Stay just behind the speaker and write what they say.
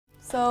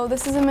So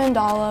this is a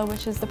mandala,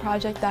 which is the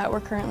project that we're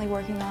currently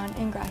working on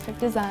in graphic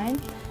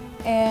design.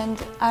 And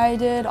I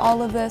did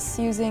all of this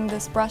using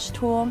this brush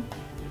tool,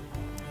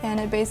 and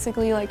it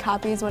basically like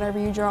copies whatever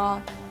you draw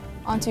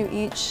onto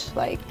each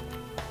like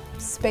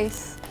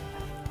space.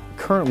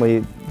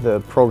 Currently, the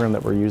program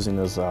that we're using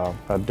is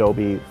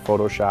Adobe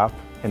Photoshop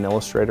and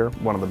Illustrator,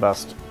 one of the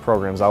best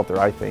programs out there,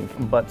 I think.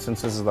 But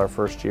since this is our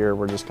first year,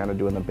 we're just kind of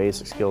doing the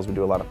basic skills. We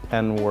do a lot of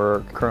pen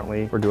work.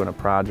 Currently, we're doing a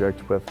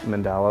project with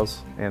mandalas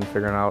and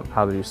figuring out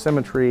how to do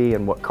symmetry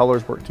and what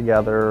colors work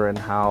together and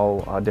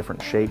how different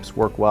shapes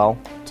work well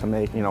to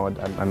make, you know,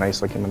 a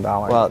nice looking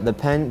mandala. Well, the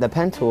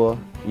pen tool,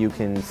 you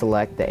can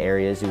select the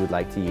areas you would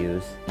like to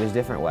use. There's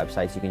different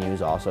websites you can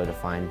use also to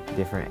find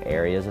different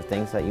areas of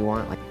things that you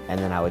want, and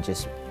then I would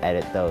just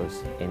edit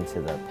those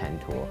into the pen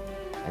tool,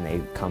 and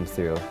they come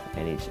through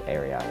in each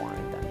area I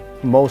wanted them.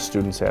 Most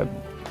students had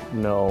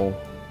no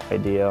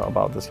idea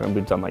about this.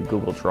 We've done like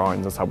Google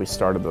Drawings. That's how we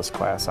started this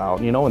class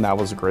out. You know, and that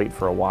was great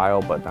for a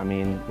while, but I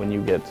mean, when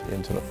you get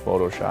into the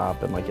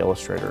Photoshop and like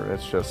Illustrator,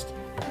 it's just,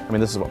 I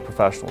mean, this is what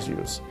professionals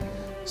use.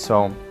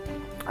 So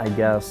I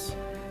guess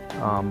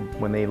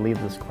when they leave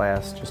this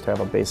class, just have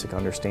a basic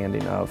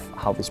understanding of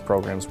how these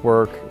programs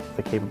work,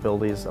 the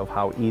capabilities of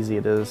how easy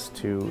it is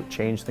to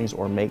change things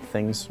or make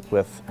things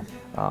with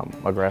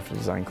a graphic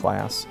design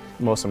class.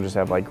 Most of them just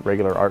have like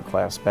regular art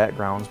class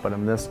backgrounds, but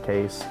in this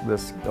case,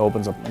 this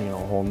opens up, you know,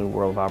 a whole new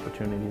world of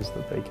opportunities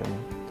that they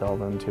can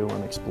delve into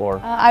and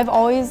explore. I've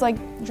always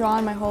like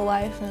drawn my whole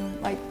life,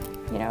 and like,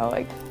 you know,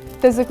 like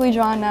physically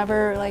drawn,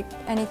 never like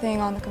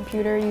anything on the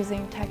computer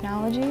using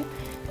technology.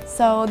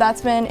 So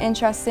that's been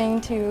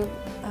interesting to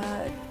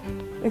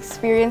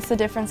experience the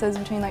differences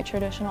between like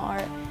traditional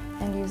art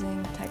and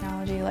using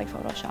technology like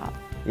Photoshop.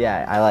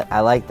 Yeah,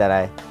 I like that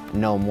I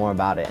know more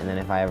about it, and then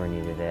if I ever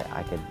needed it,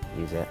 I could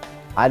use it.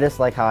 I just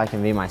like how I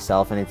can be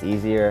myself, and it's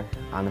easier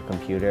on the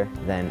computer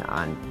than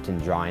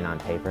drawing on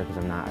paper, because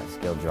I'm not a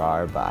skilled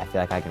drawer, but I feel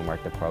like I can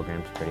work the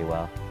programs pretty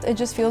well. It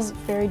just feels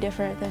very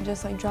different than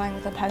just like drawing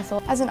with a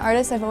pencil. As an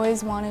artist, I've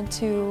always wanted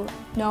to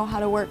know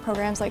how to work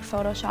programs like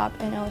Photoshop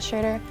and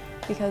Illustrator,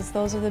 because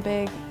those are the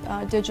big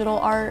digital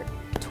art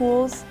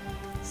tools.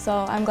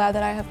 So I'm glad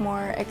that I have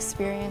more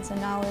experience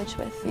and knowledge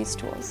with these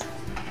tools.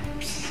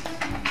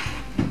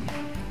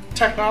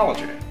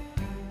 Technology.